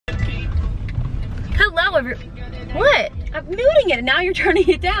now what? I'm muting it and now you're turning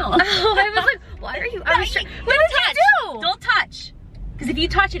it down. Oh, I was like, why are you? What did you do? Don't touch. Because if you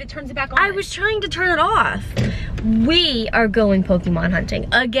touch it, it turns it back on. I was trying to turn it off. We are going Pokemon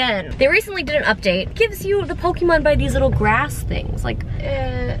hunting again. They recently did an update. It gives you the Pokemon by these little grass things. Like,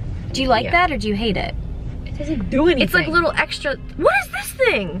 do you like that or do you hate it? It doesn't do anything. It's like little extra. What is this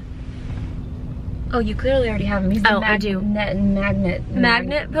thing? Oh, you clearly already have him. He's the I do. Magnet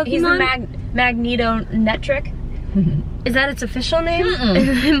Pokemon? He's the Magneto-Netric. Is that its official name?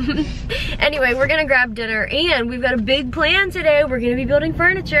 Anyway, we're gonna grab dinner and we've got a big plan today. We're gonna be building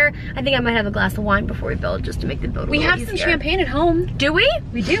furniture. I think I might have a glass of wine before we build just to make the build a little easier. We have some champagne at home. Do we?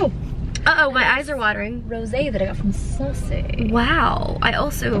 We do. Uh-oh, my eyes are watering. Rosé that I got from Saucy. Wow, I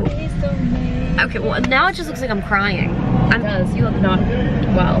also... Okay, well now it just looks like I'm crying. It does, you look not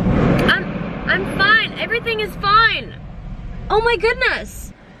well. I'm fine, everything is fine. Oh my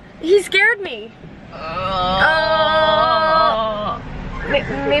goodness, he scared me.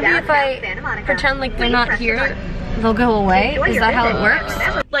 Maybe if I pretend like they're not here, they'll go away? Is that how it works?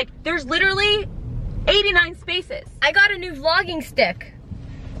 Like, there's literally 89 spaces. I got a new vlogging stick.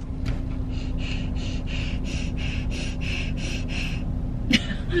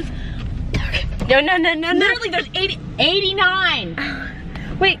 No. Literally, there's 89.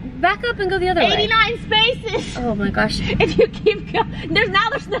 Wait, back up and go the other way. 89 spaces. Oh my gosh. If you keep going, there's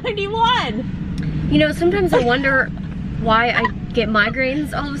 91. You know, sometimes I wonder why I get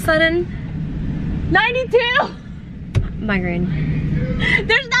migraines all of a sudden. 92. Migraine.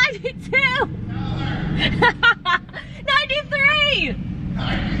 There's 92. 93.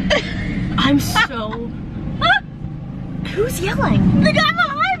 I'm so... Who's yelling? The guy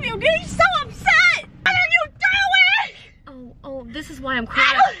behind me, I'm getting so upset. What are you doing? Oh, this is why I'm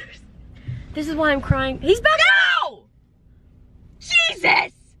crying. This is why I'm crying. He's back. No!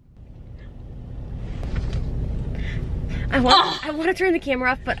 Jesus! I want to turn the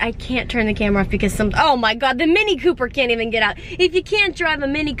camera off, but I can't turn the camera off because oh my god, the Mini Cooper can't even get out. If you can't drive a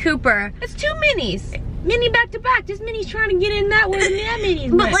Mini Cooper. It's two Minis. Mini back to back. This Mini's trying to get in that way and that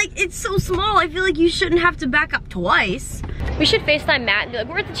Mini's But like, it's so small, I feel like you shouldn't have to back up twice. We should FaceTime Matt and be like,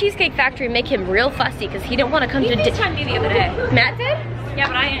 we're at the Cheesecake Factory and make him real fussy because he didn't want to come to FaceTimed me the other day. Matt did? Yeah,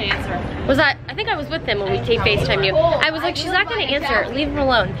 but I didn't answer. Was I think I was with him when we FaceTimed you. I was like, she's not gonna answer, leave him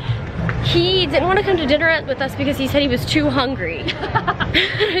alone. He didn't want to come to dinner with us because he said he was too hungry.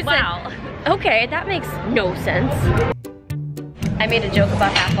 Wow. Said, okay, that makes no sense. I made a joke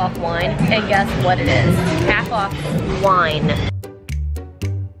about half off wine, and guess what it is? Half off wine.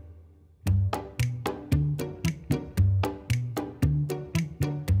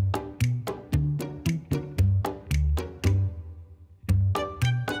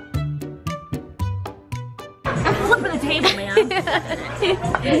 I'm flipping the table, man.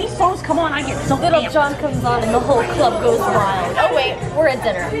 When these songs come on, I get so Little amped. John comes on and the whole club goes wild. Oh wait, we're at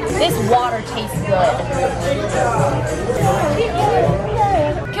dinner. This water tastes good.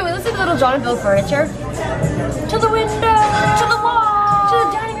 Can we listen to Little John and build furniture? To the window, to the wall, to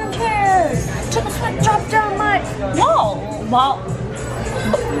the dining room chairs, to the sweat drop down my wall.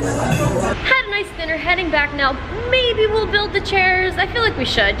 Had a nice dinner, heading back now. Maybe we'll build the chairs. I feel like we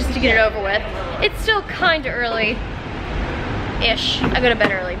should, just to get it over with. It's still kinda early-ish. I go to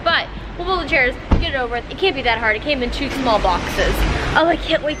bed early, but we'll build the chairs, get it over with. It can't be that hard. It came in 2 small boxes. Oh, I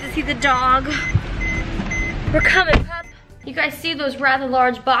can't wait to see the dog. We're coming, pup. You guys see those rather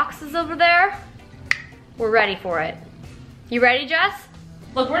large boxes over there? We're ready for it. You ready, Jess?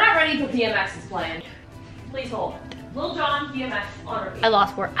 Look, we're not ready until DMX is playing. Please hold. Lil Jon, DMX, on repeat. I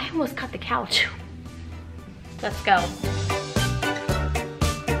lost work. I almost cut the couch. Let's go.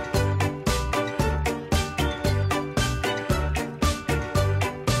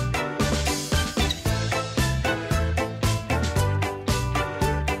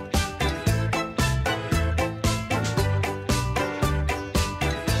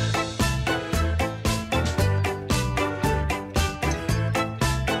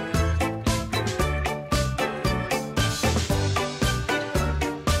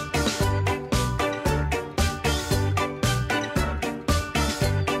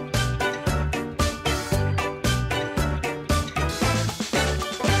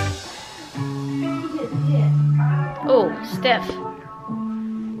 Oh, stiff.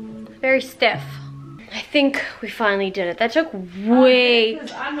 Very stiff. I think we finally did it. That took way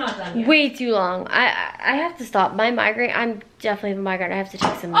too long. I have to stop. My migraine, I'm definitely have a migraine. I have to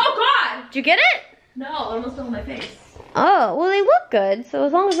take some. Oh God! Did you get it? No, I almost fell on my face. Oh, well they look good. So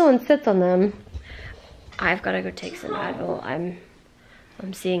as long as no one sits on them. I've got to go take some Advil. I'm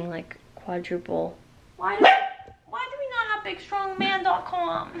seeing like quadruple. Why do we not have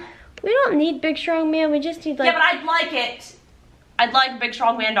BigStrongMan.com? We don't need big strong man, we just need like... Yeah, but I'd like it. I'd like a big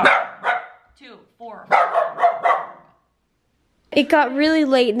strong man dog. 2, 4. It got really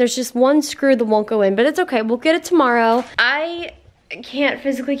late and there's just one screw that won't go in, but it's okay, we'll get it tomorrow. I can't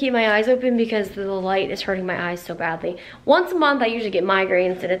physically keep my eyes open because the light is hurting my eyes so badly. Once a month I usually get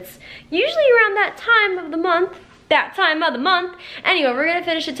migraines and it's usually around that time of the month. Anyway, we're gonna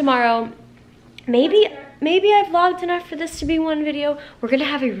finish it tomorrow. Maybe I vlogged enough for this to be one video. We're gonna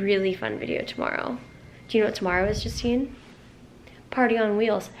have a really fun video tomorrow. Do you know what tomorrow is, Justine? Party on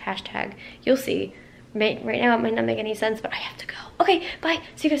wheels, hashtag. You'll see. Right now it might not make any sense, but I have to go. Okay, bye.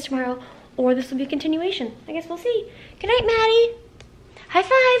 See you guys tomorrow. Or this will be a continuation. I guess we'll see. Good night, Maddie. High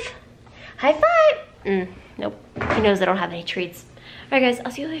five. High five. Nope. He knows I don't have any treats. All right, guys.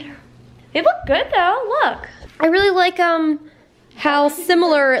 I'll see you later. They look good, though. Look. I really like how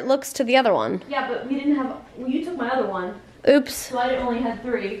similar it looks to the other one. Yeah, but we didn't have... Well, you took my other one. Oops. So I only had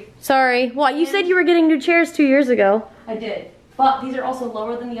 3. Sorry. What? You said you were getting new chairs 2 years ago. I did. But these are also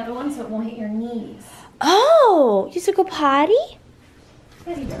lower than the other one, so it won't hit your knees. Oh, you used to go potty?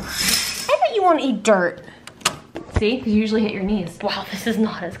 Yes, you do. I bet you want to eat dirt. See? Because you usually hit your knees. Wow, this is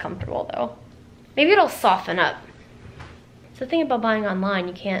not as comfortable though. Maybe it'll soften up. It's the thing about buying online,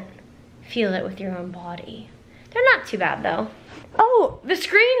 you can't feel it with your own body. They're not too bad though. Oh, the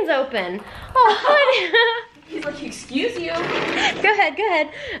screen's open. Oh, honey. He's like, excuse you. Go ahead, go ahead.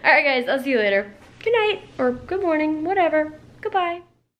 All right, guys, I'll see you later. Good night, or good morning, whatever. Goodbye.